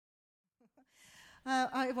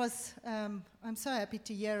I'm so happy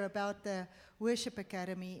to hear about the Worship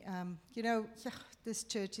Academy. This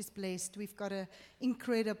church is blessed. We've got an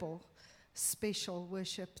incredible, special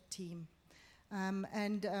worship team.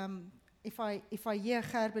 If I hear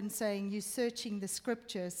Gerben saying you're searching the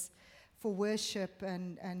scriptures for worship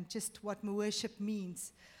and just what worship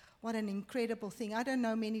means, what an incredible thing. I don't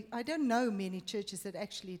know many churches that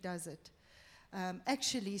actually does it.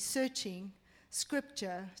 Actually searching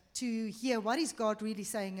scripture to hear what is God really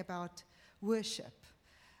saying about worship.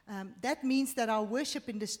 That means that our worship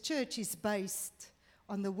in this church is based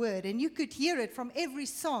on the word. And you could hear it from every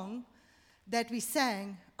song that we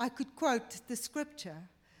sang. I could quote the scripture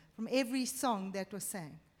from every song that was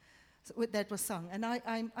sung. And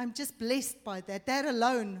I'm just blessed by that. That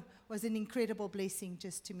alone was an incredible blessing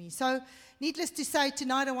just to me. So, needless to say,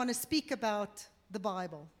 tonight I want to speak about the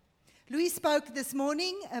Bible. Louis spoke this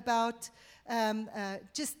morning about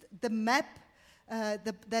just the map,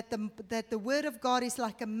 that the Word of God is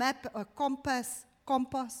like a map, a compass.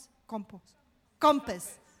 Compost?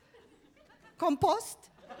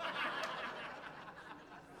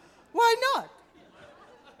 Why not?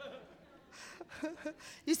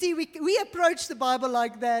 You see, we approach the Bible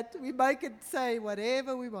like that. We make it say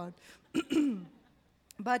whatever we want.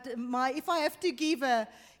 But if I have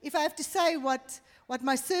to say what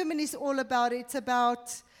my sermon is all about, it's about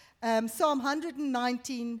Psalm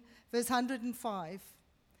 119, verse 105.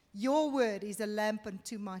 Your word is a lamp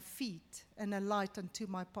unto my feet and a light unto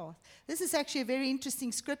my path. This is actually a very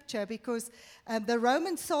interesting scripture because the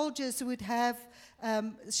Roman soldiers would have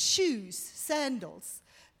shoes, sandals,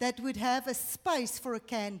 that would have a space for a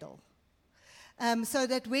candle. So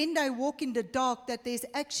that when they walk in the dark, that there's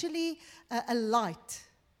actually a light.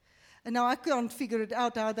 And now I can't figure it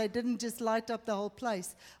out how they didn't just light up the whole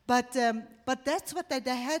place. But that's what they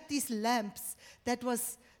had, these lamps that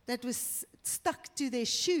was stuck to their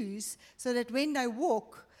shoes so that when they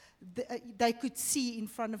walk, they could see in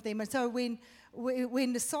front of them. And so when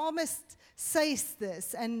the psalmist says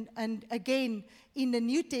this, and again in the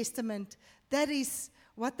New Testament, that is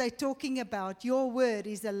what they're talking about. Your word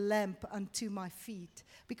is a lamp unto my feet.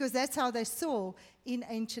 Because that's how they saw in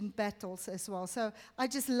ancient battles as well. So I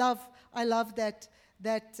love that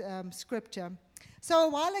scripture. So a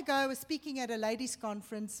while ago, I was speaking at a ladies'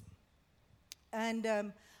 conference, and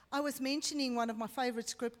I was mentioning one of my favorite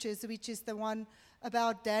scriptures, which is the one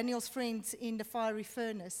about Daniel's friends in the fiery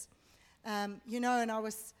furnace. And I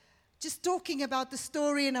was just talking about the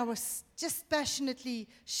story, and I was just passionately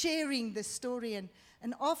sharing the story. And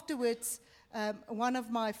afterwards, one of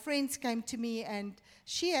my friends came to me, and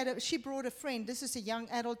she brought a friend. This is a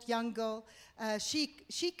young girl.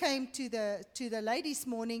 She came to the ladies'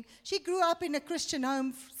 morning. She grew up in a Christian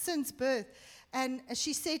home since birth, and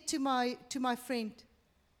she said to my friend,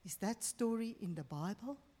 "Is that story in the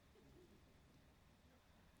Bible?"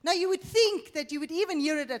 Now you would think that you would even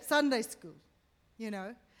hear it at Sunday school,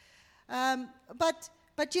 but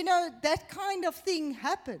that kind of thing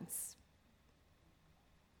happens.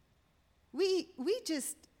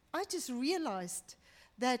 I just realized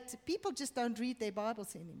that people just don't read their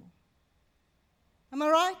Bibles anymore. Am I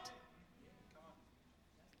right?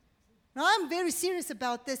 Now, I'm very serious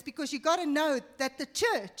about this because you got to know that the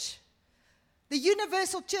church, the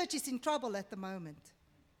universal church, is in trouble at the moment.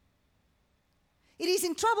 It is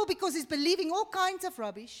in trouble because it's believing all kinds of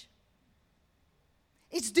rubbish.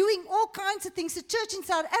 It's doing all kinds of things. The church in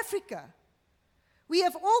South Africa, we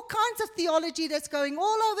have all kinds of theology that's going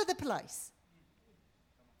all over the place,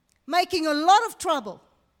 making a lot of trouble,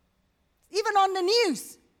 even on the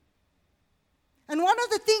news. And one of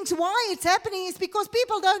the things why it's happening is because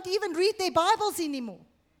people don't even read their Bibles anymore.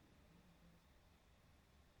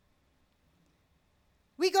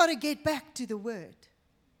 We got to get back to the Word.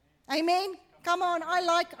 Amen? Come on,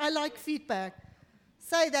 I like feedback.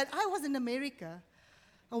 Say that. I was in America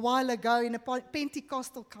a while ago in a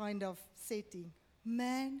Pentecostal kind of setting.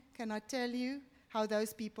 Man, can I tell you how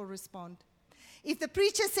those people respond? If the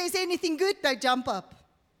preacher says anything good, they jump up.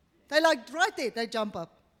 They right there, they jump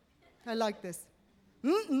up. I like this.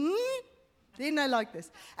 Then I like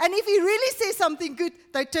this. And if he really says something good,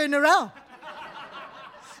 they turn around.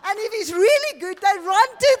 And if he's really good, they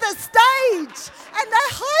run to the stage and they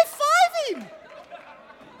high-five him.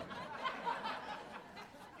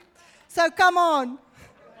 So come on.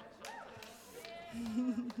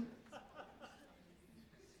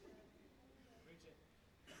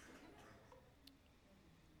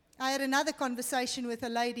 I had another conversation with a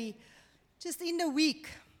lady just in the week.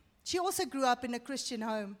 She also grew up in a Christian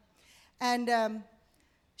home. And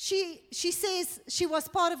she says she was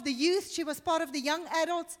part of the youth, she was part of the young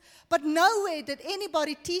adults, but nowhere did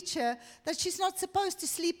anybody teach her that she's not supposed to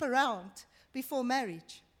sleep around before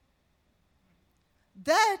marriage.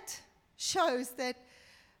 That shows that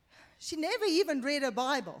she never even read a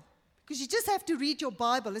Bible, because you just have to read your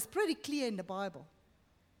Bible. It's pretty clear in the Bible.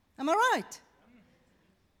 Am I right?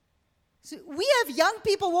 So we have young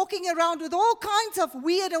people walking around with all kinds of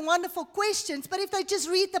weird and wonderful questions, but if they just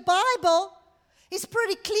read the Bible, it's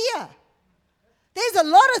pretty clear. There's a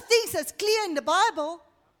lot of things that's clear in the Bible,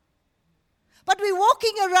 but we're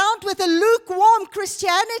walking around with a lukewarm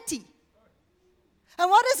Christianity. And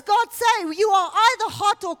what does God say? You are either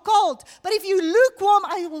hot or cold, but if you lukewarm,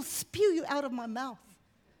 I will spew you out of my mouth.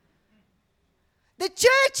 The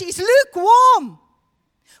church is lukewarm.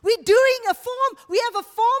 We have a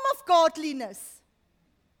form of godliness.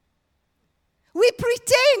 We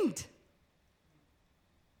pretend.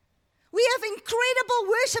 We have incredible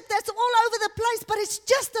worship that's all over the place, but it's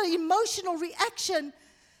just an emotional reaction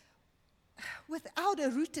without a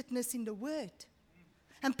rootedness in the Word.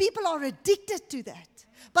 And people are addicted to that.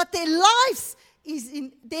 But their lives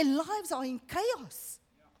are in chaos.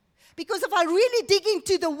 Because if I really dig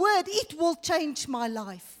into the Word, it will change my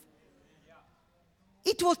life.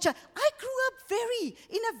 It will change. I grew up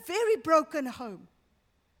in a very broken home.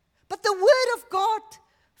 But the Word of God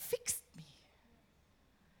fixed me.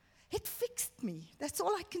 It fixed me. That's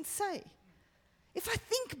all I can say. If I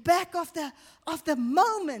think back of the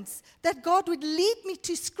moments that God would lead me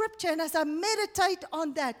to Scripture, and as I meditate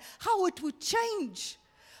on that, how it would change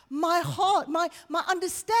my heart, my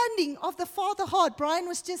understanding of the Father heart. Brian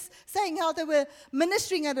was just saying how they were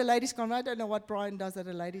ministering at a ladies' conference. I don't know what Brian does at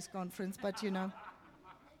a ladies' conference, but you know.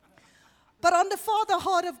 But on the Father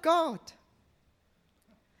heart of God.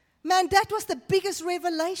 Man, that was the biggest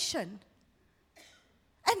revelation.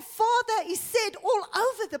 And Father is said all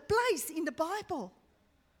over the place in the Bible.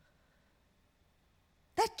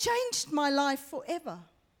 That changed my life forever.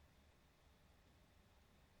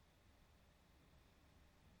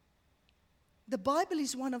 The Bible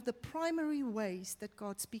is one of the primary ways that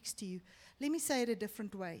God speaks to you. Let me say it a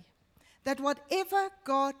different way. That whatever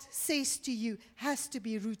God says to you has to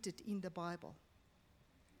be rooted in the Bible.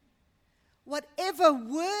 Whatever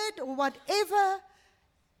word or whatever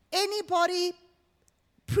anybody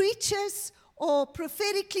preaches or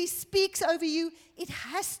prophetically speaks over you, it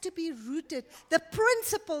has to be rooted. The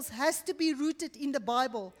principles has to be rooted in the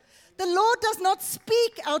Bible. The Lord does not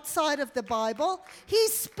speak outside of the Bible. He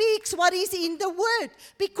speaks what is in the Word,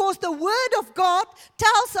 because the Word of God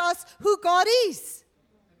tells us who God is.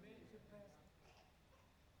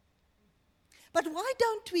 But why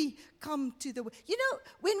don't we come to the Word? You know,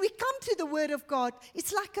 when we come to the Word of God,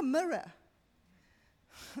 it's like a mirror.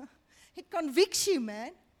 It convicts you,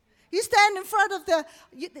 man. You stand in front of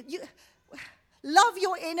love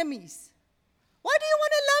your enemies. Why do you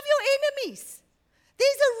want to love your enemies?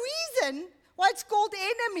 There's a reason why it's called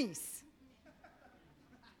enemies.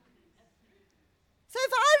 So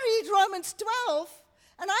if I read Romans 12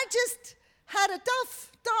 and I just had a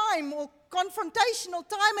tough time or confrontational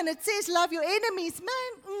time and it says love your enemies,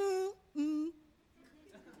 man,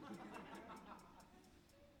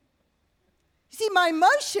 You see, my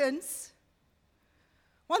emotions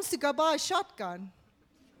wants to go buy a shotgun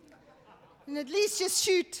and at least just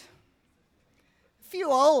shoot a few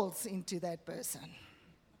holes into that person.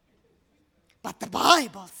 But the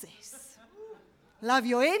Bible says, love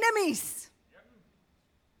your enemies.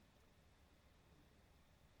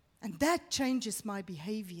 And that changes my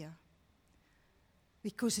behavior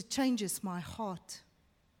because it changes my heart.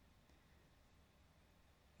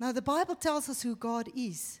 Now, the Bible tells us who God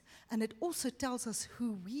is, and it also tells us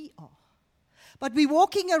who we are. But we're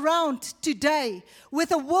walking around today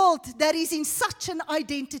with a world that is in such an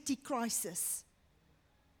identity crisis.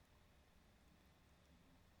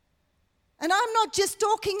 And I'm not just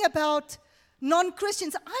talking about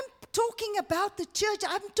non-Christians. I'm talking about the church.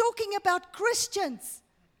 I'm talking about Christians.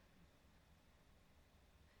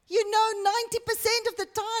 You know, 90% of the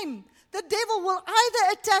time, the devil will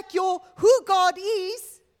either attack your who God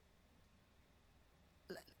is.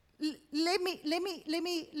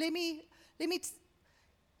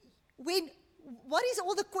 What is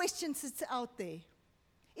all the questions that's out there?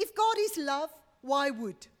 If God is love, why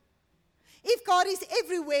would? If God is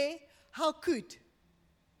everywhere, how could?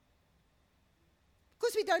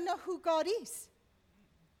 Because we don't know who God is.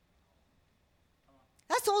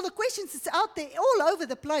 That's all the questions that's out there, all over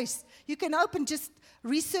the place. You can just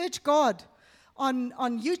research God on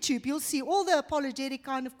YouTube. You'll see all the apologetic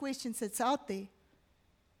kind of questions that's out there.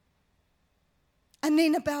 And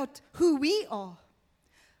then about who we are.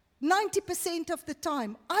 90% of the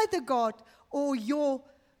time, either God or your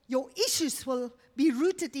issues will be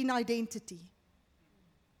rooted in identity.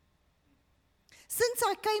 Since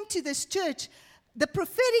I came to this church, the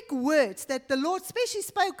prophetic words that the Lord especially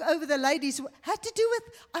spoke over the ladies had to do with,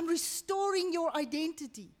 I'm restoring your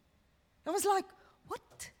identity. I was like,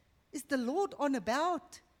 what is the Lord on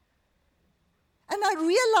about? And I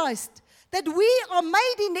realized that we are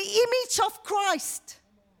made in the image of Christ.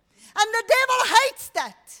 And the devil hates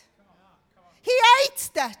that. He hates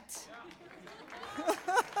that.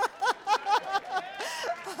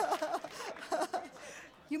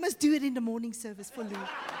 You must do it in the morning service for Lou.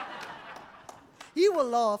 You will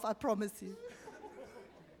laugh, I promise you.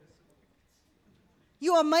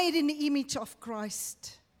 You are made in the image of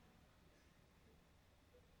Christ.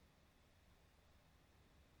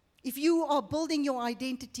 If you are building your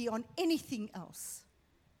identity on anything else.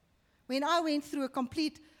 When I went through a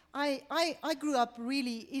complete, I grew up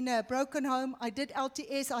really in a broken home. I did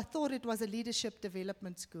LTS. I thought it was a leadership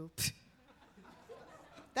development school.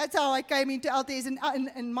 That's how I came into LTS. And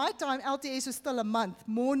in my time, LTS was still a month.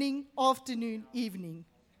 Morning, afternoon, evening.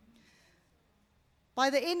 By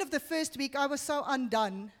the end of the first week, I was so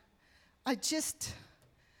undone. I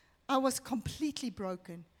was completely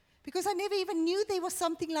broken. Because I never even knew there was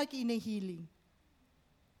something like inner healing.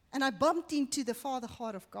 And I bumped into the Father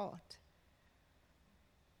heart of God.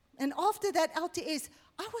 And after that LTS,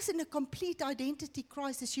 I was in a complete identity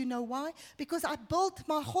crisis. You know why? Because I built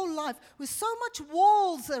my whole life with so much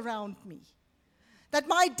walls around me. That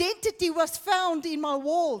my identity was found in my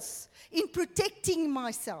walls, in protecting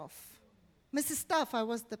myself. Mrs. Stuff, I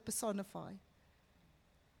was the personifier.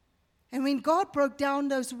 And when God broke down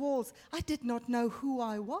those walls, I did not know who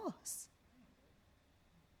I was.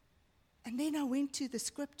 And then I went to the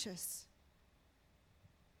scriptures.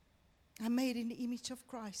 I'm made in the image of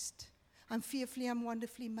Christ. I'm fearfully, I'm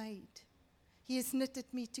wonderfully made. He has knitted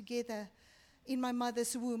me together in my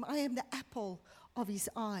mother's womb. I am the apple of his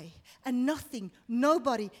eye. And nothing,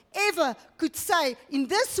 nobody ever could say in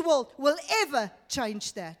this world will ever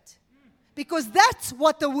change that. Because that's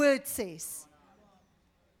what the word says.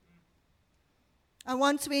 I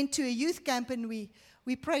once went to a youth camp and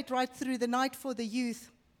we prayed right through the night for the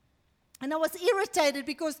youth. And I was irritated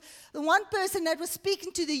because the one person that was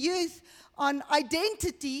speaking to the youth on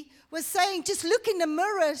identity was saying, just look in the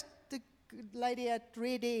mirror. The lady at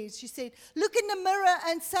red hair, she said, look in the mirror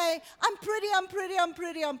and say, I'm pretty, I'm pretty, I'm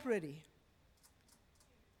pretty, I'm pretty.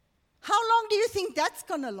 How long do you think that's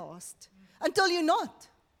going to last? Until you're not.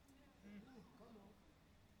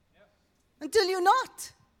 Until you're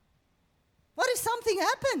not. What if something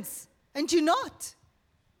happens and you're not?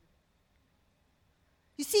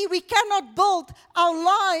 You see, we cannot build our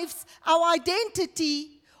lives, our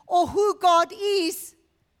identity, or who God is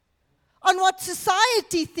on what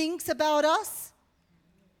society thinks about us.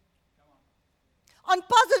 On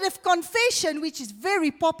positive confession, which is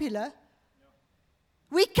very popular.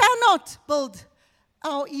 We cannot build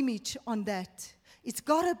our image on that. It's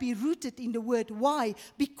got to be rooted in the word. Why?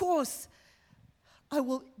 Because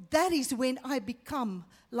that is when I become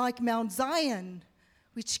like Mount Zion,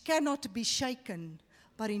 which cannot be shaken,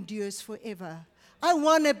 but endures forever. I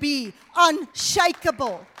want to be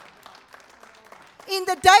unshakable. In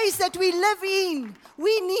the days that we live in,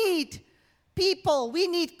 we need people, we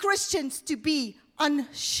need Christians to be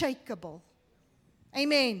unshakable.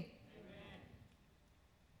 Amen.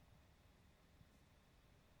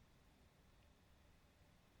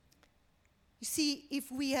 You see,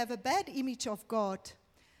 if we have a bad image of God,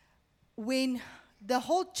 when the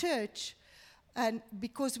whole church, and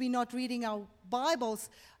because we're not reading our Bibles,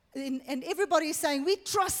 and everybody is saying, we're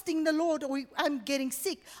trusting the Lord, or I'm getting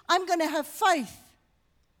sick, I'm going to have faith.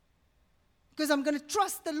 Because I'm going to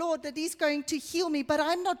trust the Lord that He's going to heal me, but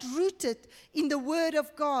I'm not rooted in the Word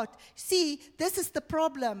of God. See, this is the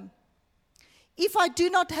problem. If I do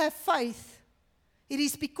not have faith, it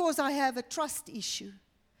is because I have a trust issue.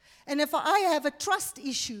 And if I have a trust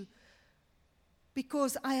issue,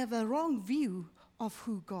 because I have a wrong view of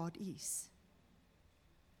who God is.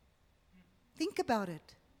 Think about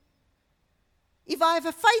it. If I have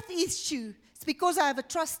a faith issue, it's because I have a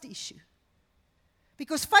trust issue.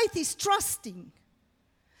 Because faith is trusting.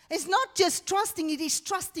 It's not just trusting, it is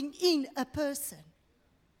trusting in a person.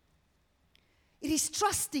 It is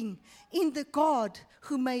trusting in the God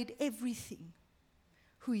who made everything,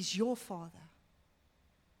 who is your Father.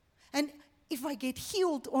 And if I get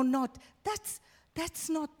healed or not, that's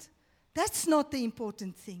not the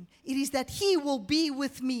important thing. It is that He will be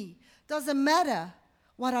with me. Doesn't matter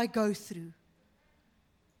what I go through.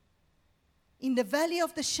 In the valley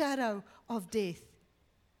of the shadow of death,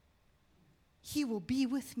 He will be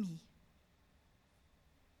with me.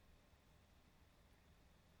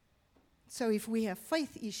 So if we have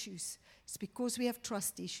faith issues, it's because we have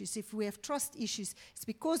trust issues. If we have trust issues, it's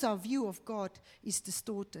because our view of God is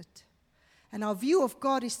distorted. And our view of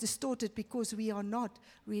God is distorted because we are not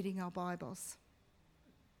reading our Bibles.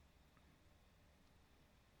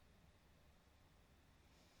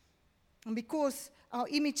 And because our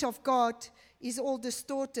image of God is all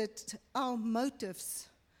distorted, our motives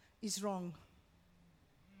is wrong.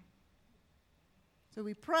 So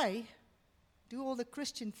we pray, do all the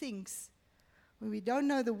Christian things. When we don't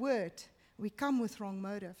know the word, we come with wrong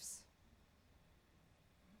motives.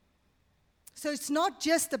 So it's not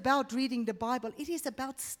just about reading the Bible, it is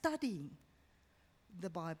about studying the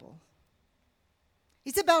Bible.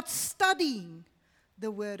 It's about studying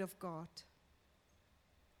the Word of God.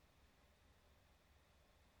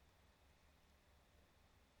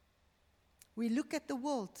 We look at the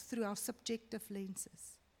world through our subjective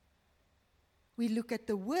lenses. We look at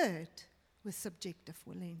the Word with subjective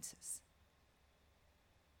lenses.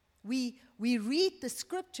 We read the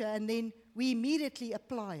scripture and then we immediately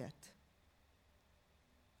apply it.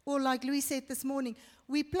 Or like Louis said this morning,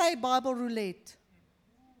 we play Bible roulette.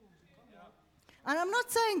 And I'm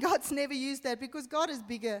not saying God's never used that because God is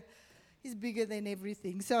bigger. He's bigger than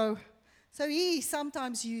everything. So He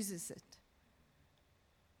sometimes uses it.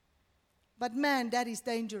 But man, that is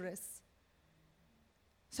dangerous.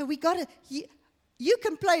 So we got to, you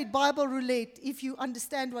can play Bible roulette if you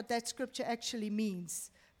understand what that scripture actually means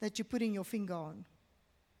that you're putting your finger on.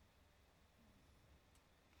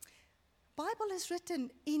 Bible is written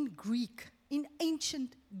in Greek, in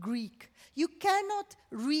ancient Greek. You cannot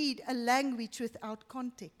read a language without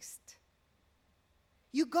context.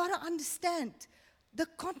 You got to understand the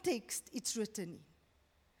context it's written in,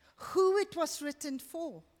 who it was written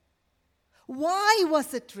for, why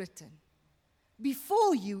was it written,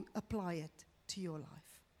 before you apply it to your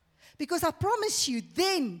life. Because I promise you,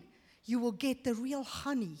 then you will get the real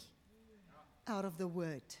honey out of the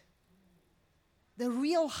word. The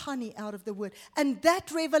real honey out of the word. And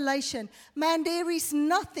that revelation, man, there is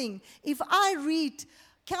nothing. If I read,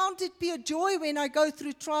 count it pure joy when I go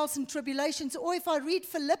through trials and tribulations, or if I read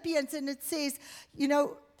Philippians and it says,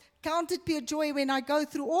 count it pure joy when I go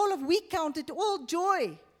through we count it all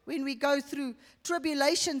joy when we go through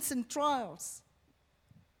tribulations and trials.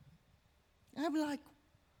 I'm like,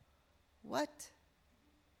 what?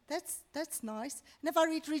 That's nice. And if I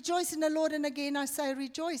read rejoice in the Lord, and again I say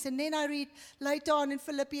rejoice. And then I read later on in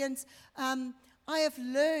Philippians, I have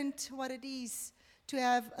learned what it is to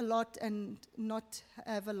have a lot and not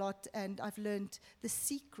have a lot. And I've learned the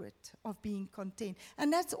secret of being content.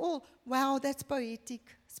 And that's all. Wow, that's poetic.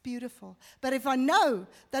 It's beautiful. But if I know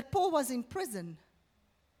that Paul was in prison,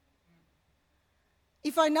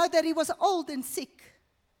 if I know that he was old and sick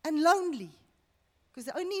and lonely, because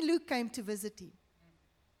only Luke came to visit him.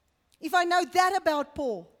 If I know that about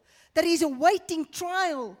Paul, that he's awaiting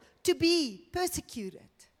trial to be persecuted,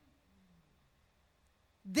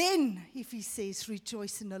 then if he says,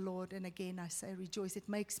 rejoice in the Lord, and again I say rejoice, it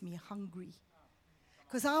makes me hungry.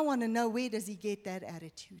 Because I want to know, where does he get that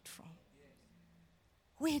attitude from?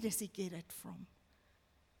 Where does he get it from?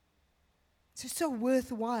 It's so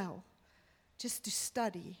worthwhile just to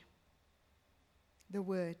study the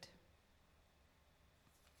Word.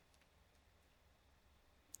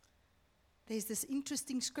 There's this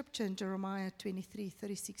interesting scripture in Jeremiah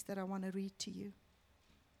 23:36 that I want to read to you.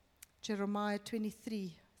 Jeremiah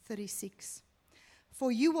 23:36.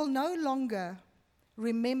 For you will no longer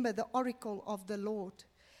remember the oracle of the Lord,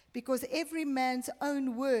 because every man's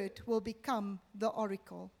own word will become the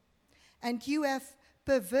oracle. And you have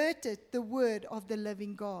perverted the word of the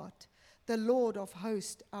living God, the Lord of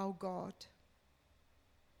hosts, our God.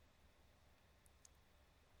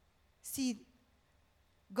 See,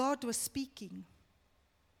 God was speaking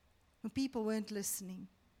when people weren't listening.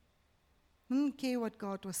 Didn't care what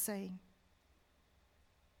God was saying.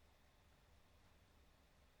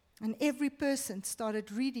 And every person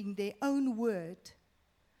started reading their own word,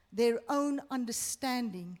 their own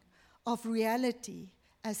understanding of reality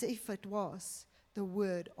as if it was the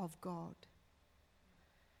word of God.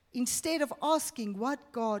 Instead of asking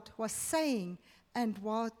what God was saying and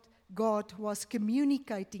what God was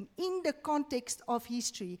communicating in the context of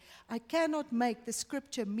history, I cannot make the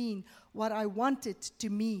scripture mean what I want it to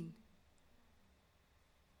mean.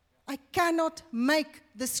 I cannot make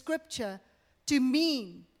the scripture to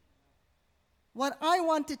mean what I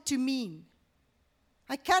want it to mean.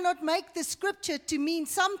 I cannot make the scripture to mean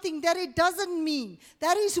something that it doesn't mean.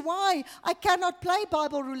 That is why I cannot play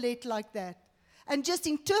Bible roulette like that and just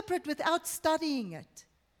interpret without studying it.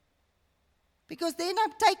 Because then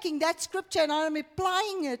I'm taking that scripture and I'm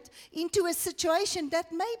applying it into a situation that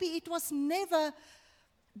maybe it was never,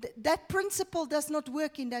 that principle does not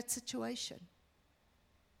work in that situation.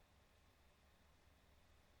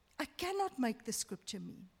 I cannot make the scripture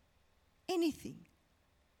mean anything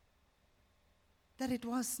that it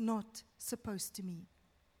was not supposed to mean.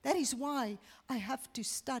 That is why I have to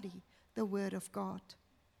study the Word of God.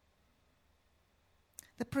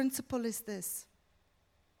 The principle is this.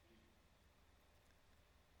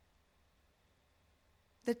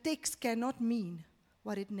 The text cannot mean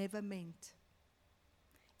what it never meant.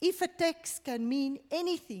 If a text can mean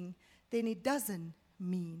anything, then it doesn't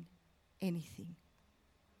mean anything.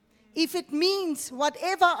 If it means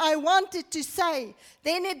whatever I want it to say,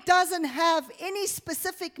 then it doesn't have any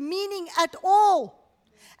specific meaning at all.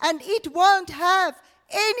 And it won't have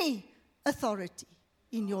any authority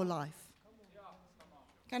in your life.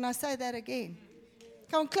 Can I say that again?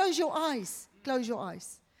 Come on, close your eyes. Close your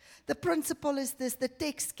eyes. The principle is this: the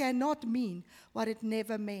text cannot mean what it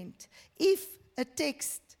never meant. If a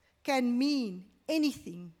text can mean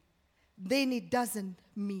anything, then it doesn't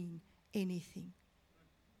mean anything.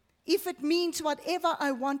 If it means whatever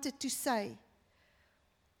I wanted to say,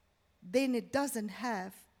 then it doesn't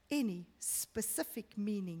have any specific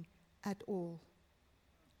meaning at all.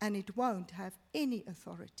 And it won't have any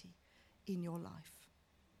authority in your life.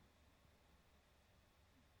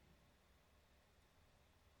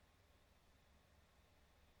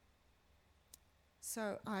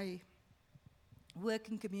 So I work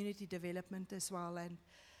in community development as well, and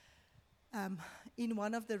in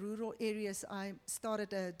one of the rural areas I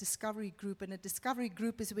started a discovery group, and a discovery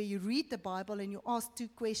group is where you read the Bible and you ask 2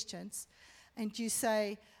 questions and you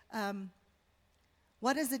say,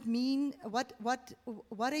 what does it mean, what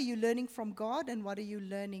are you learning from God and what are you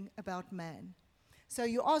learning about man? So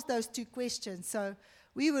you ask those 2 questions. So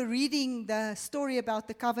we were reading the story about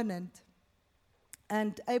the covenant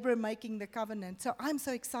and Abraham making the covenant. So I'm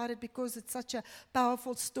so excited because it's such a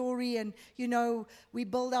powerful story, and you know, we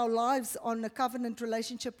build our lives on a covenant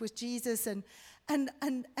relationship with Jesus. And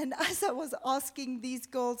as I was asking these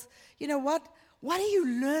girls, you know, what are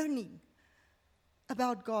you learning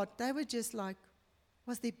about God? They were just like,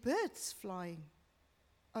 was there birds flying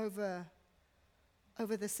over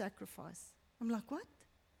the sacrifice? I'm like, what?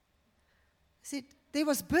 I said, there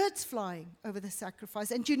was birds flying over the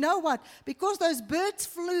sacrifice. And you know what? Because those birds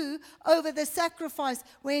flew over the sacrifice,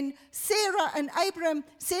 when Sarah and Abraham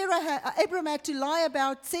had to lie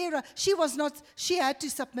about Sarah, she had to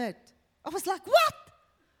submit. I was like, what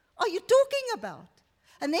are you talking about?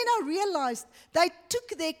 And then I realized they took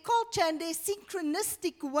their culture and their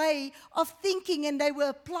synchronistic way of thinking and they were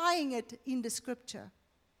applying it in the scripture.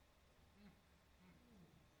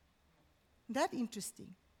 Isn't that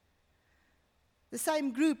interesting? The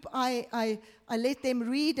same group, I let them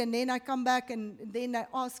read, and then I come back and then I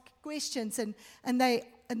ask questions. And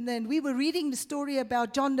then we were reading the story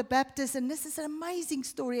about John the Baptist, and this is an amazing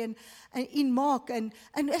story and in Mark. And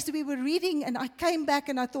as we were reading, and I came back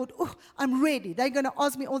and I thought, oh, I'm ready. They're going to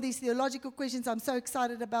ask me all these theological questions. I'm so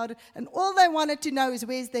excited about it. And all they wanted to know is,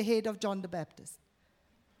 where's the head of John the Baptist?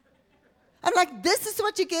 I'm like, this is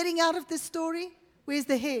what you're getting out of this story? Where's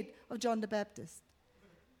the head of John the Baptist?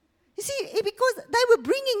 You see, because they were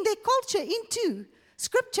bringing their culture into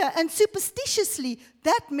Scripture, and superstitiously,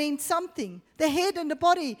 that meant something. The head and the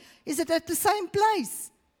body, is it at the same place?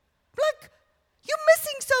 Like, you're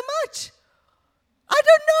missing so much. I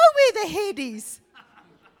don't know where the head is.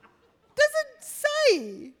 Doesn't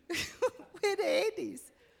say where the head is.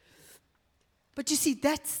 But you see,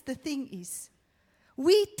 that's the thing is,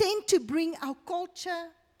 we tend to bring our culture,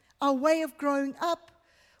 our way of growing up,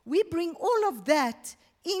 we bring all of that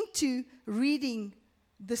into reading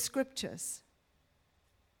the scriptures.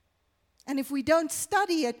 And if we don't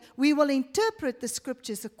study it, we will interpret the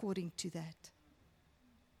scriptures according to that.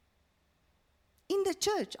 In the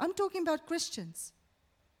church, I'm talking about Christians.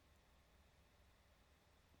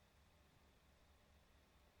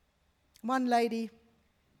 One lady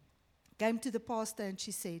came to the pastor and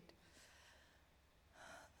she said,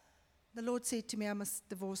 the Lord said to me, I must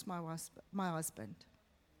divorce my husband.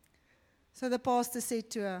 So the pastor said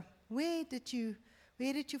to her, where did you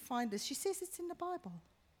find this? She says, it's in the Bible.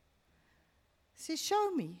 He says,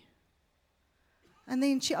 show me. And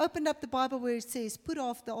then she opened up the Bible where it says, put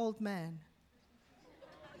off the old man.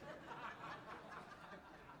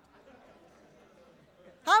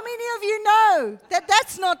 How many of you know that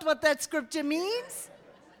that's not what that scripture means?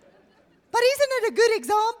 But isn't it a good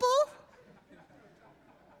example?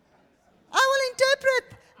 I will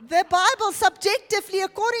interpret the Bible subjectively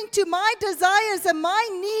according to my desires and my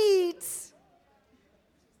needs.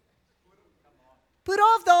 Put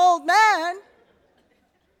off the old man.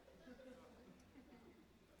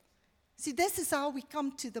 See, this is how we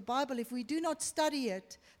come to the Bible. If we do not study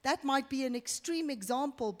it, that might be an extreme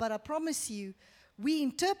example, but I promise you, we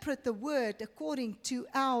interpret the word according to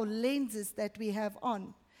our lenses that we have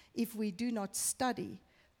on if we do not study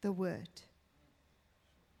the word.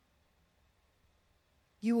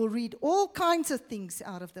 You will read all kinds of things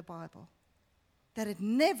out of the Bible that it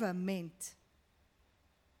never meant.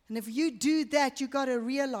 And if you do that, you got to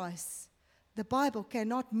realize the Bible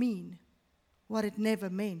cannot mean what it never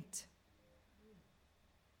meant.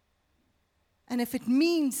 And if it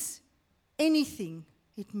means anything,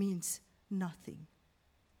 it means nothing.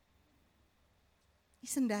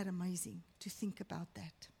 Isn't that amazing to think about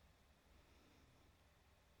that?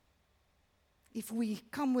 If we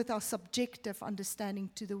come with our subjective understanding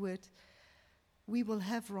to the word, we will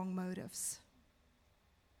have wrong motives.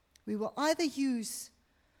 We will either use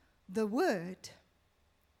the word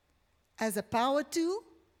as a power tool.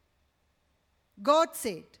 God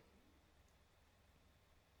said.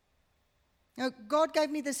 Now, God gave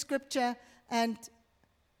me the scripture and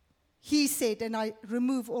He said, and I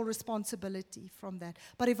remove all responsibility from that.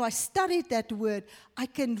 But if I studied that word, I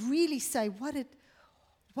can really say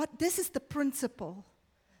this is the principle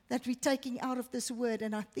that we're taking out of this word,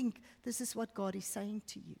 and I think this is what God is saying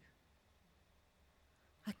to you.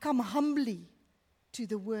 I come humbly to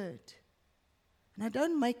the word, and I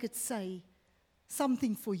don't make it say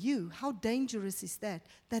something for you. How dangerous is that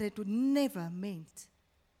it would never meant.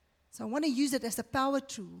 So I want to use it as a power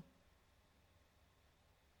tool.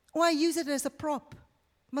 Or I use it as a prop.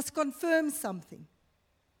 Must confirm something.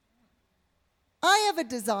 I have a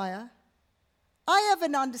desire. I have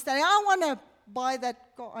an understanding. I want to buy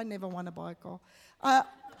that car. I never want to buy a car.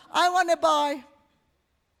 I want to buy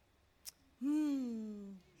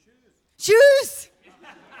shoes.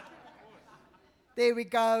 There we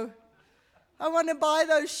go. I want to buy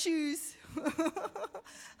those shoes.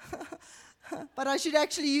 But I should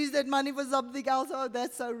actually use that money for something else. Oh,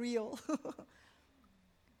 that's so real.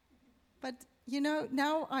 But,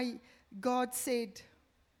 now God said,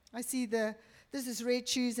 I see this is red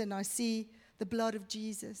shoes and I see the blood of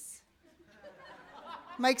Jesus.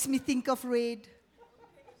 Makes me think of red.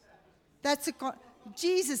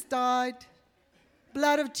 Jesus died.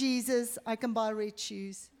 Blood of Jesus, I can buy red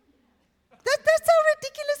shoes. That's how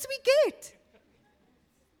ridiculous we get.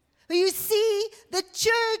 You see, the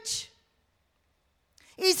church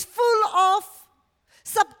is full of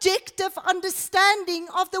subjective understanding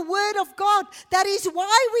of the Word of God. That is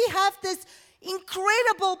why we have this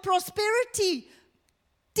incredible prosperity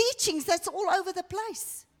teachings that's all over the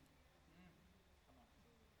place.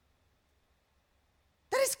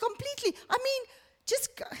 That is completely,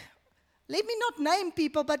 let me not name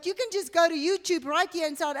people, but you can just go to YouTube right here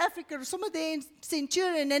in South Africa, or some of there in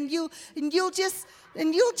Centurion, and you'll just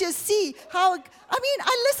see how.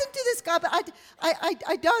 I listen to this guy, but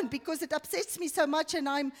I don't, because it upsets me so much, and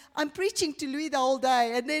I'm preaching to Louis the whole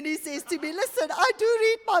day, and then he says to me, "Listen, I do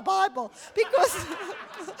read my Bible because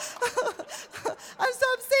I'm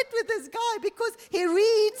so upset with this guy because he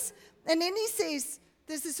reads, and then he says."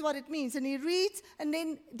 This is what it means. And he reads, and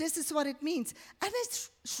then this is what it means. And it's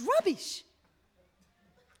rubbish.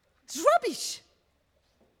 It's rubbish.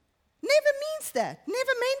 Never means that.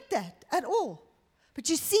 Never meant that at all. But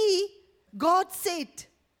you see, God said,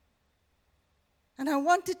 and I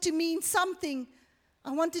wanted to mean something.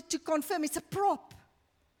 I wanted to confirm it's a prop.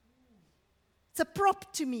 It's a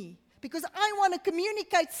prop to me. Because I want to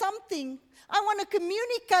communicate something. I want to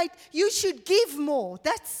communicate you should give more.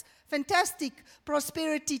 That's fantastic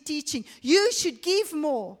prosperity teaching. You should give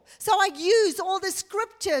more. So I use all the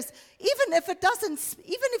scriptures, even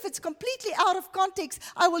if it's completely out of context,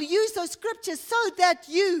 I will use those scriptures so that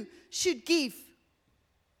you should give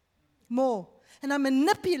more. And I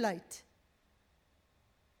manipulate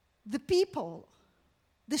the people,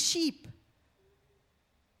 the sheep.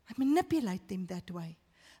 I manipulate them that way.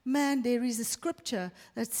 Man, there is a scripture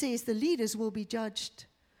that says the leaders will be judged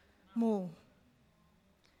more.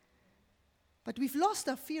 But we've lost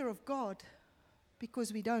our fear of God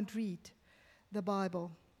because we don't read the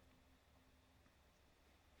Bible.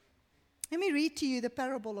 Let me read to you the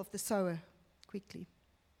parable of the sower quickly.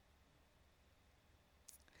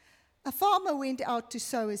 A farmer went out to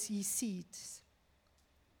sow his seeds.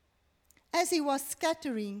 As he was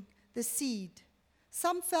scattering the seed,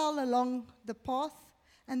 some fell along the path,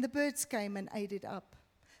 and the birds came and ate it up.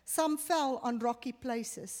 Some fell on rocky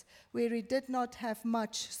places where it did not have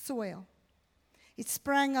much soil. It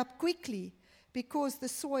sprang up quickly because the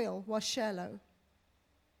soil was shallow.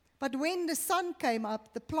 But when the sun came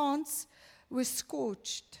up, the plants were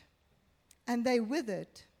scorched, and they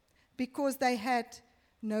withered because they had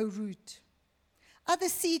no root. Other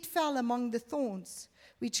seed fell among the thorns,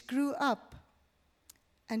 which grew up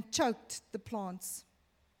and choked the plants,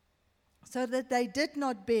 so that they did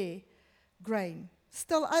not bear grain.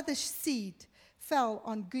 Still other seed fell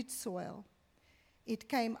on good soil. It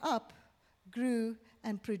came up, grew,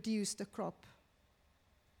 and produced a crop.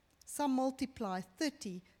 Some multiply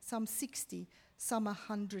 30, some 60, some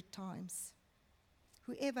 100 times.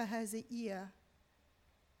 Whoever has an ear,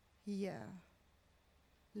 hear.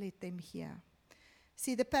 Let them hear.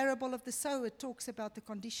 See, the parable of the sower talks about the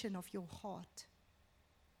condition of your heart.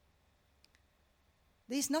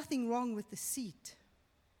 There's nothing wrong with the seed.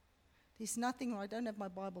 There's nothing wrong. I don't have my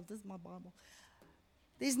Bible. This is my Bible.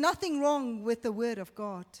 There's nothing wrong with the Word of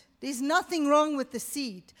God. There's nothing wrong with the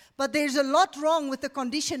seed. But there's a lot wrong with the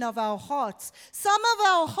condition of our hearts. Some of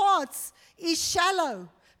our hearts is shallow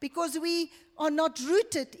because we are not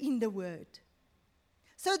rooted in the Word.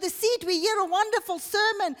 So the seed, we hear a wonderful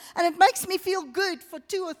sermon and it makes me feel good for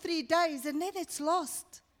 2 or 3 days and then it's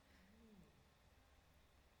lost.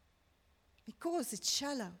 Because it's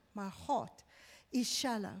shallow. My heart is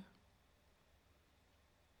shallow.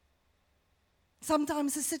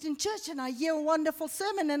 Sometimes I sit in church and I hear a wonderful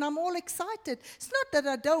sermon and I'm all excited. It's not that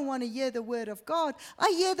I don't want to hear the Word of God.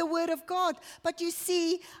 I hear the Word of God. But you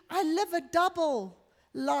see, I live a double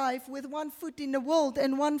life with 1 foot in the world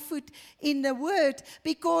and 1 foot in the Word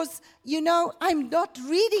because, I'm not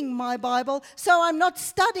reading my Bible, so I'm not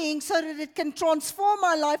studying so that it can transform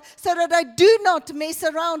my life, so that I do not mess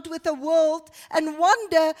around with the world and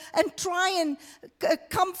wonder and try and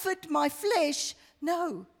comfort my flesh.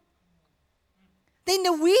 No. Then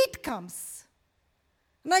the weed comes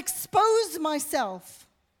and I expose myself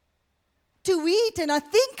to weed and I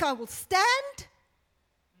think I will stand.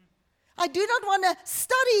 I do not want to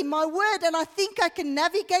study my word and I think I can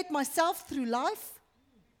navigate myself through life.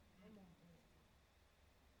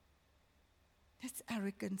 That's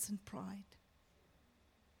arrogance and pride.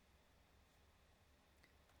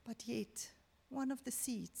 But yet, some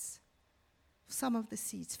of the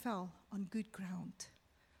seeds fell on good ground.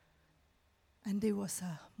 And there was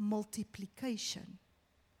a multiplication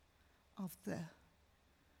of the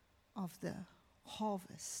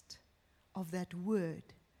harvest of that word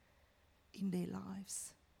in their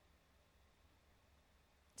lives.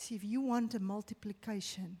 See, if you want a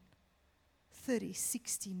multiplication, 30,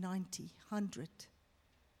 60, 90, 100,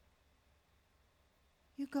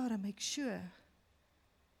 you got to make sure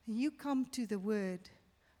that you come to the word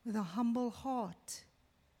with a humble heart.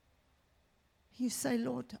 You say,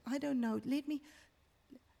 Lord, I don't know, let me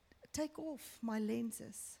take off my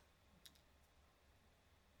lenses.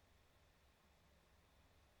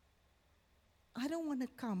 I don't want to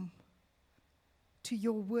come to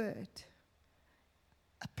your word,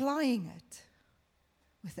 applying it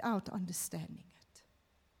without understanding it.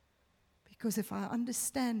 Because if I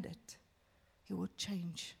understand it, it will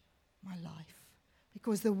change my life.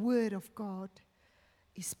 Because the word of God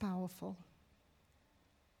is powerful.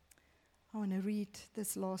 I want to read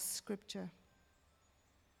this last scripture.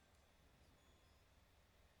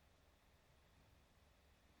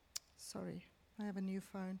 Sorry, I have a new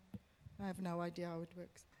phone. I have no idea how it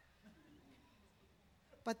works.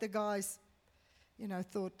 But the guys,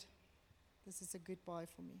 thought this is a good buy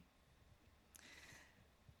for me.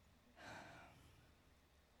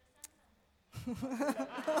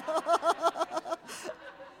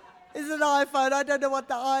 It's an iPhone. I don't know what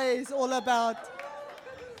the I is all about.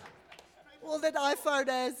 All that iPhone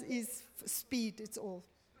has is speed. It's all.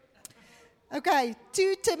 Okay,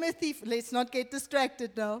 2 Timothy. Let's not get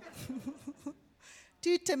distracted now.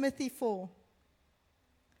 2 Timothy 4.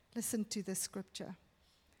 Listen to this scripture.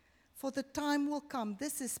 For the time will come,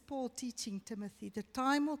 this is Paul teaching Timothy, the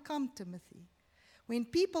time will come, Timothy, when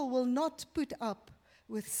people will not put up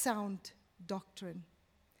with sound doctrine.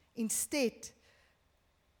 Instead,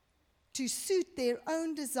 to suit their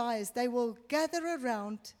own desires, they will gather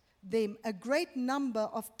around them a great number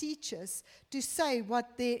of teachers to say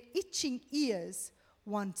what their itching ears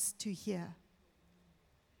wants to hear.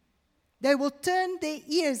 They will turn their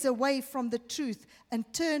ears away from the truth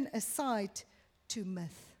and turn aside to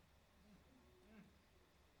myth.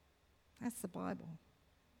 That's the Bible.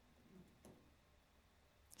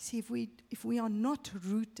 See, if we are not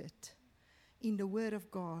rooted in the Word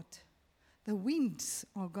of God, the winds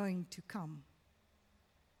are going to come.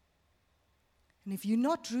 And if you're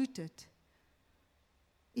not rooted,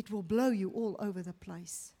 it will blow you all over the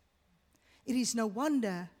place. It is no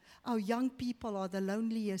wonder our young people are the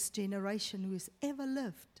loneliest generation who has ever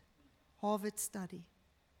lived. Harvard study.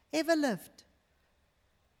 Ever lived.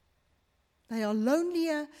 They are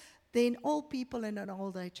lonelier than all people in an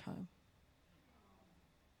old age home.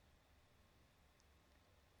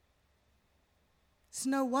 It's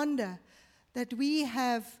no wonder that we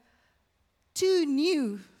have 2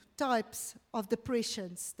 new types of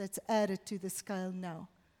depressions that's added to the scale now.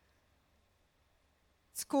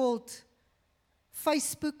 It's called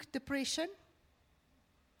Facebook depression,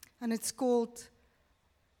 and it's called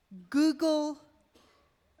Google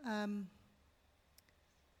I'm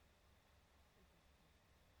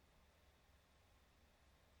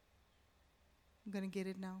going to get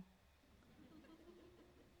it now.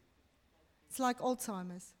 It's like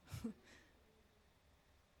Alzheimer's.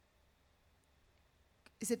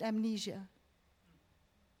 Is it amnesia?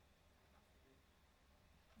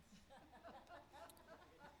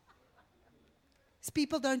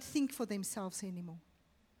 People don't think for themselves anymore.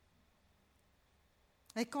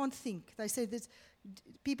 They can't think. They say that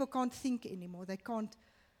people can't think anymore. They can't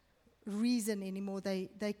reason anymore.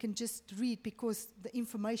 They can just read because the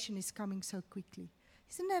information is coming so quickly.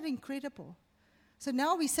 Isn't that incredible? So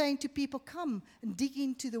now we're saying to people, come and dig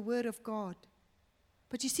into the Word of God.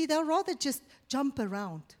 But you see, they'll rather just jump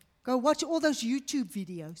around. Go watch all those YouTube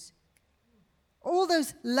videos. All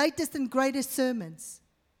those latest and greatest sermons.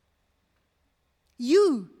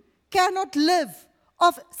 You cannot live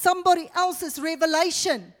off somebody else's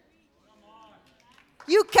revelation.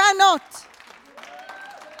 You cannot.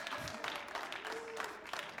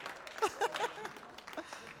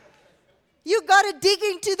 You got to dig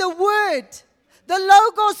into the Word, the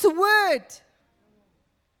Logos Word.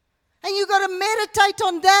 And you got to meditate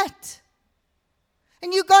on that.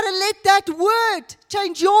 And you got to let that Word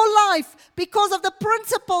change your life because of the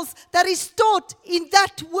principles that is taught in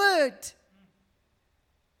that Word.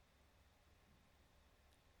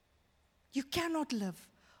 You cannot live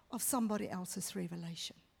off somebody else's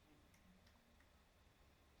revelation.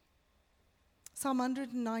 Psalm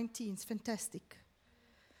 119 is fantastic.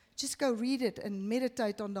 Just go read it and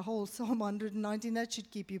meditate on the whole Psalm 119. That should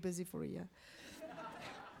keep you busy for a year.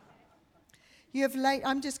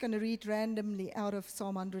 I'm just going to read randomly out of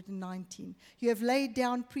Psalm 119. You have laid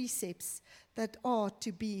down precepts that are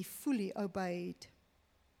to be fully obeyed.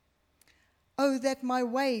 Oh, that my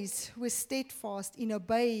ways were steadfast in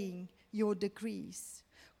obeying your decrees.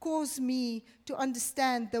 Cause me to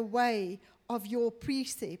understand the way of your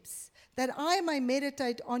precepts, that I may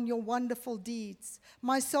meditate on your wonderful deeds.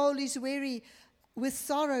 My soul is weary with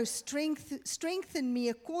sorrow. Strengthen me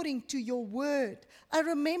according to your word. I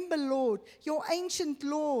remember, Lord, your ancient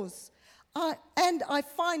laws, and I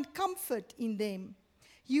find comfort in them.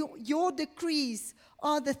 Your decrees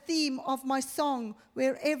are the theme of my song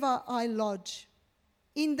wherever I lodge.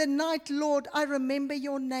 In the night, Lord, I remember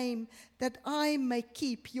your name, that I may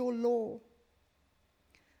keep your law.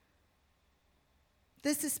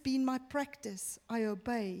 This has been my practice. I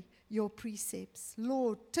obey your precepts.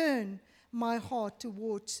 Lord, turn my heart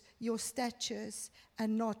towards your statutes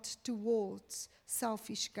and not towards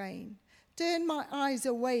selfish gain. Turn my eyes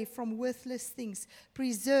away from worthless things.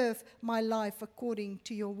 Preserve my life according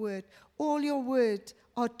to your word. All your words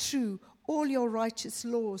are true. All your righteous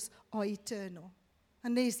laws are eternal.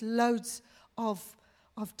 And there's loads of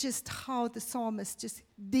just how the psalmist just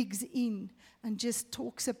digs in and just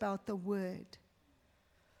talks about the word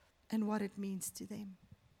and what it means to them.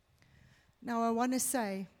 Now I want to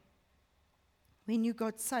say, when you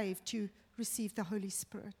got saved, you received the Holy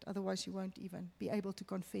Spirit. Otherwise you won't even be able to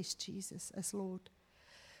confess Jesus as Lord.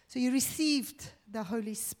 So you received the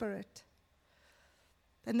Holy Spirit.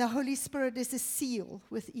 And the Holy Spirit is a seal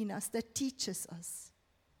within us that teaches us.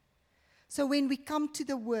 So when we come to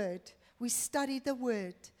the Word, we study the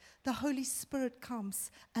Word, the Holy Spirit comes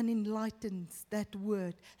and enlightens that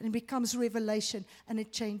Word, and it becomes revelation, and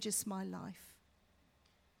it changes my life.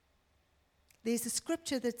 There's a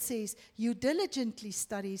scripture that says, you diligently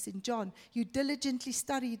studies in John, you diligently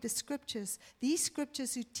study the scriptures, these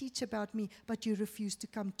scriptures who teach about me, but you refuse to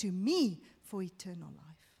come to me for eternal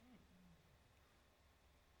life.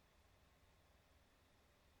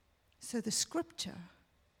 So the scripture,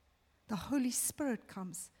 the Holy Spirit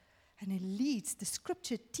comes and it leads. The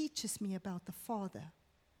scripture teaches me about the Father,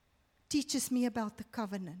 teaches me about the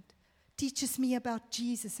covenant, teaches me about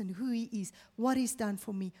Jesus and who he is, what he's done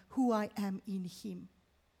for me, who I am in him.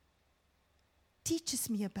 Teaches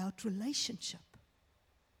me about relationship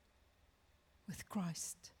with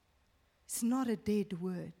Christ. It's not a dead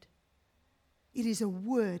word. It is a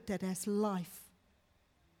word that has life.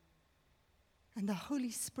 And the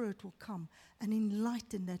Holy Spirit will come and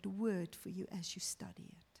enlighten that word for you as you study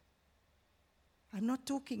it. I'm not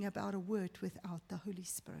talking about a word without the Holy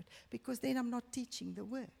Spirit, because then I'm not teaching the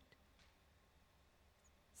word.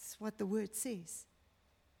 It's what the word says.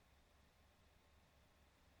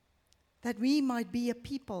 that we might be a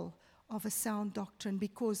people of a sound doctrine.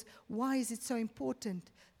 Because why is it so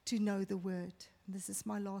important to know the word? And this is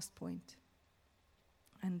my last point.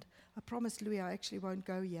 And I promised Louis I actually won't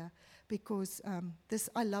go here, because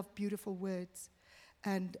I love beautiful words.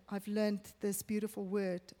 And I've learned this beautiful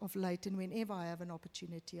word of late, and whenever I have an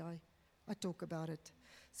opportunity, I talk about it.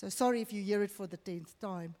 So sorry if you hear it for the 10th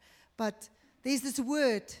time. But there's this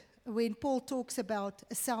word when Paul talks about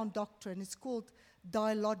a sound doctrine. It's called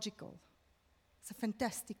dialogical. It's a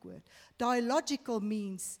fantastic word. Dialogical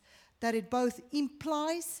means that it both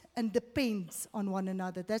implies and depends on one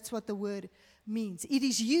another. That's what the word means. It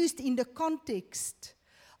is used in the context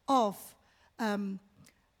of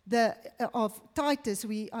Titus.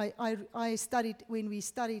 I studied when we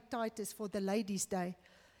studied Titus for the Ladies' Day.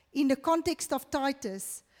 In the context of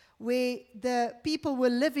Titus, where the people were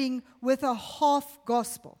living with a half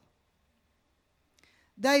gospel.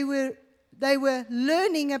 They were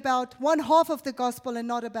learning about one half of the gospel and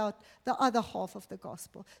not about the other half of the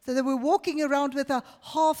gospel. So they were walking around with a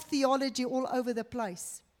half theology all over the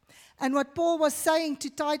place. And what Paul was saying to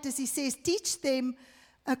Titus, he says, teach them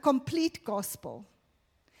a complete gospel.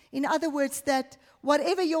 In other words, that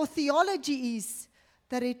whatever your theology is,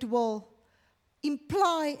 that it will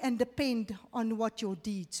imply and depend on what your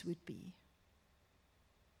deeds would be.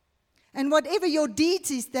 And whatever your deeds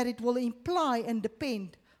is, that it will imply and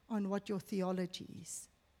depend on what your theology is.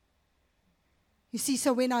 You see,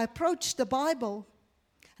 so when I approach the Bible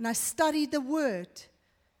and I study the Word,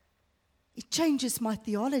 it changes my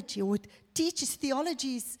theology, or it teaches.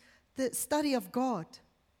 Theology is the study of God.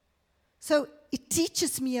 So it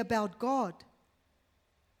teaches me about God.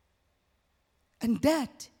 And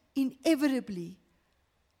that inevitably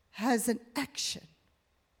has an action.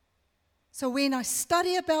 So when I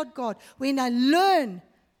study about God, when I learn,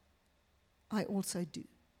 I also do.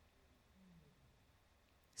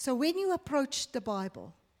 So when you approach the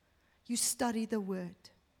Bible, you study the Word.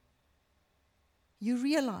 You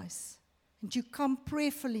realize, and you come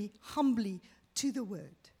prayerfully, humbly to the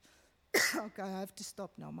Word. Okay, I have to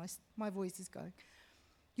stop now. My voice is going.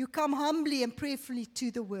 You come humbly and prayerfully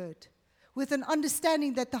to the Word, with an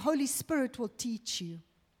understanding that the Holy Spirit will teach you,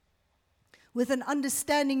 with an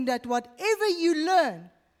understanding that whatever you learn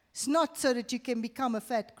is not so that you can become a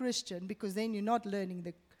fat Christian, because then you're not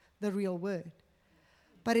learning the real Word.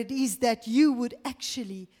 But it is that you would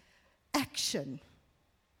actually action.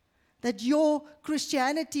 That your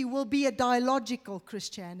Christianity will be a dialogical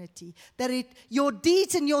Christianity. That your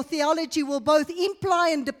deeds and your theology will both imply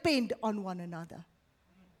and depend on one another.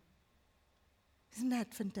 Isn't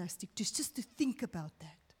that fantastic? Just to think about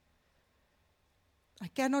that. I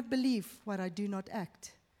cannot believe what I do not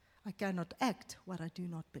act. I cannot act what I do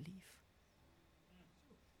not believe.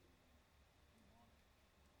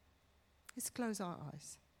 Let's close our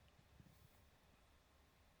eyes.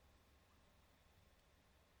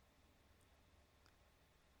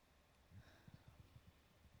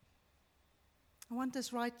 I want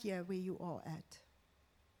us right here where you are at.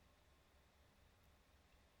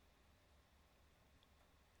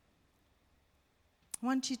 I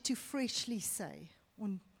want you to freshly say,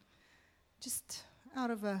 just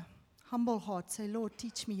out of a humble heart, say, Lord,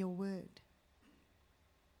 teach me your word.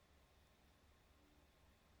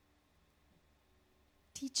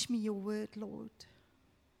 Teach me your word, Lord.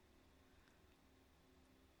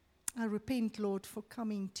 I repent, Lord, for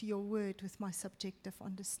coming to your word with my subjective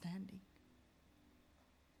understanding.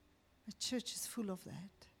 The church is full of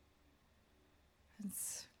that.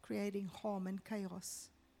 It's creating harm and chaos.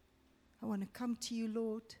 I want to come to you,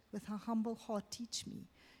 Lord, with a humble heart. Teach me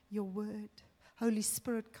your word. Holy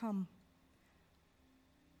Spirit, come.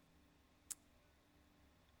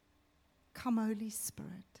 Come, Holy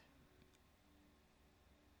Spirit.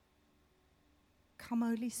 Come,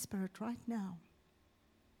 Holy Spirit, right now.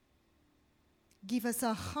 Give us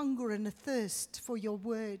a hunger and a thirst for your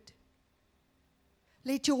word.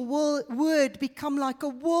 Let your word become like a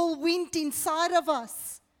whirlwind inside of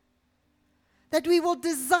us, that we will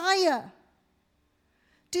desire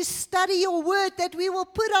to study your word, that we will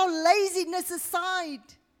put our laziness aside,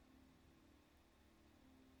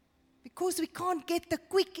 because we can't get the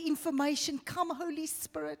quick information. Come, Holy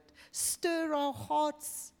Spirit, stir our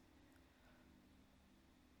hearts.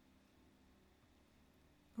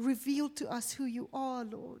 Reveal to us who you are,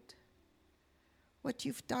 Lord, what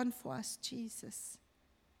you've done for us, Jesus.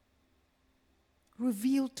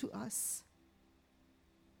 Reveal to us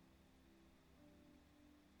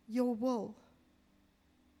your will,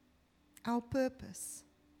 our purpose,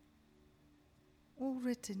 all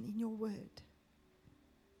written in your word.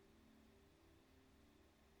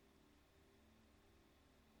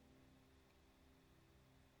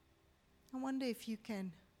 I wonder if you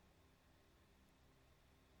can,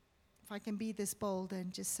 if I can be this bold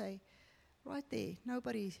and just say, right there,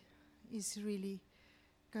 nobody is really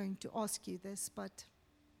going to ask you this, but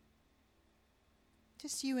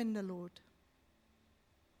just you and the Lord.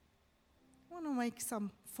 I want to make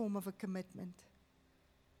some form of a commitment.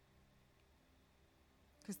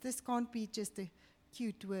 Because this can't be just a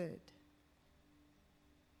cute word.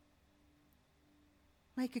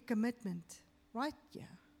 Make a commitment right here,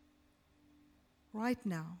 right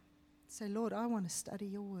now. Say, Lord, I want to study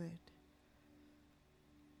your word.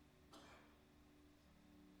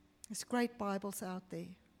 There's great Bibles out there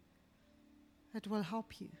that will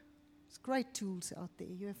help you. There's great tools out there.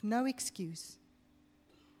 You have no excuse.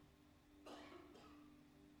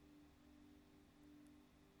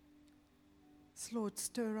 Lord,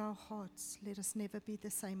 stir our hearts. Let us never be the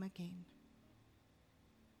same again.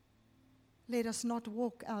 Let us not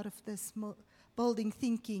walk out of this building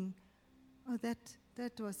thinking, oh,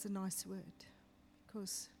 that was a nice word.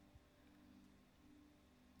 Because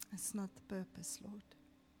that's not the purpose, Lord.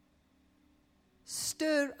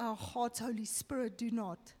 Stir our hearts, Holy Spirit. Do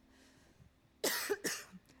not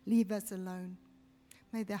leave us alone.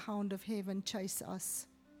 May the hound of heaven chase us.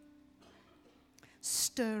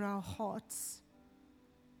 Stir our hearts.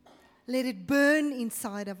 Let it burn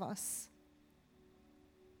inside of us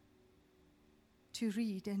to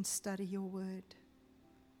read and study your word,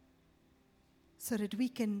 so that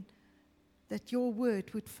that your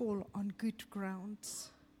word would fall on good grounds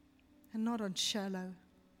and not on shallow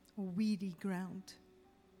or weedy ground.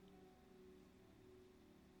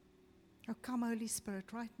 Oh, come, Holy Spirit,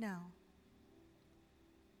 right now.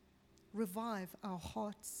 Revive our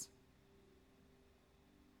hearts.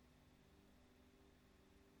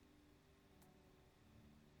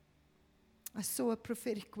 I saw a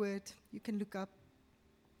prophetic word. You can look up.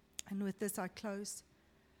 And with this, I close.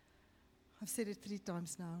 I've said it 3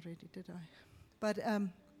 times now already, did I? But I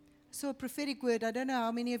saw a prophetic word. I don't know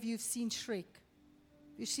how many of you have seen Shrek.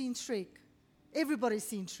 You've seen Shrek. Everybody's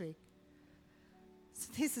seen Shrek.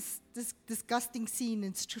 So there's this disgusting scene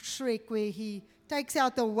in Shrek where he takes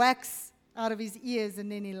out the wax out of his ears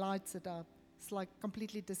and then he lights it up. It's like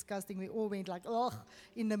completely disgusting. We all went like, ugh,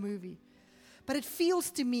 in the movie. But it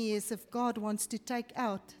feels to me as if God wants to take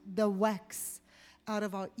out the wax out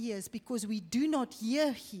of our ears because we do not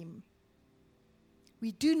hear him.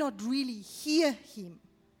 We do not really hear him.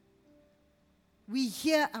 We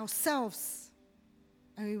hear ourselves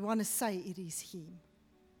and we want to say it is him.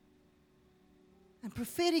 And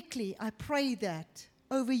prophetically, I pray that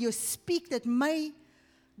over your speak that may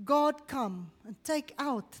God come and take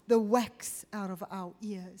out the wax out of our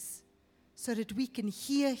ears so that we can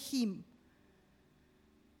hear him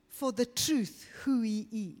for the truth, who he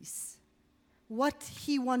is, what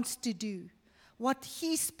he wants to do, what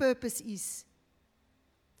his purpose is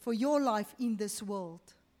for your life in this world.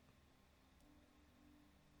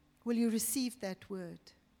 Will you receive that word?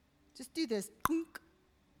 Just do this.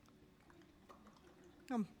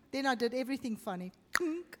 Then I did everything funny.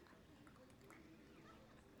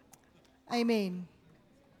 Amen.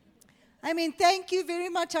 Amen. Thank you very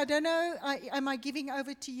much. I don't know, am I giving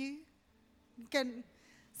over to you?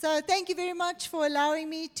 So thank you very much for allowing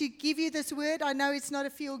me to give you this word. I know it's not a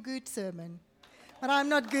feel-good sermon, but I'm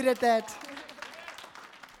not good at that.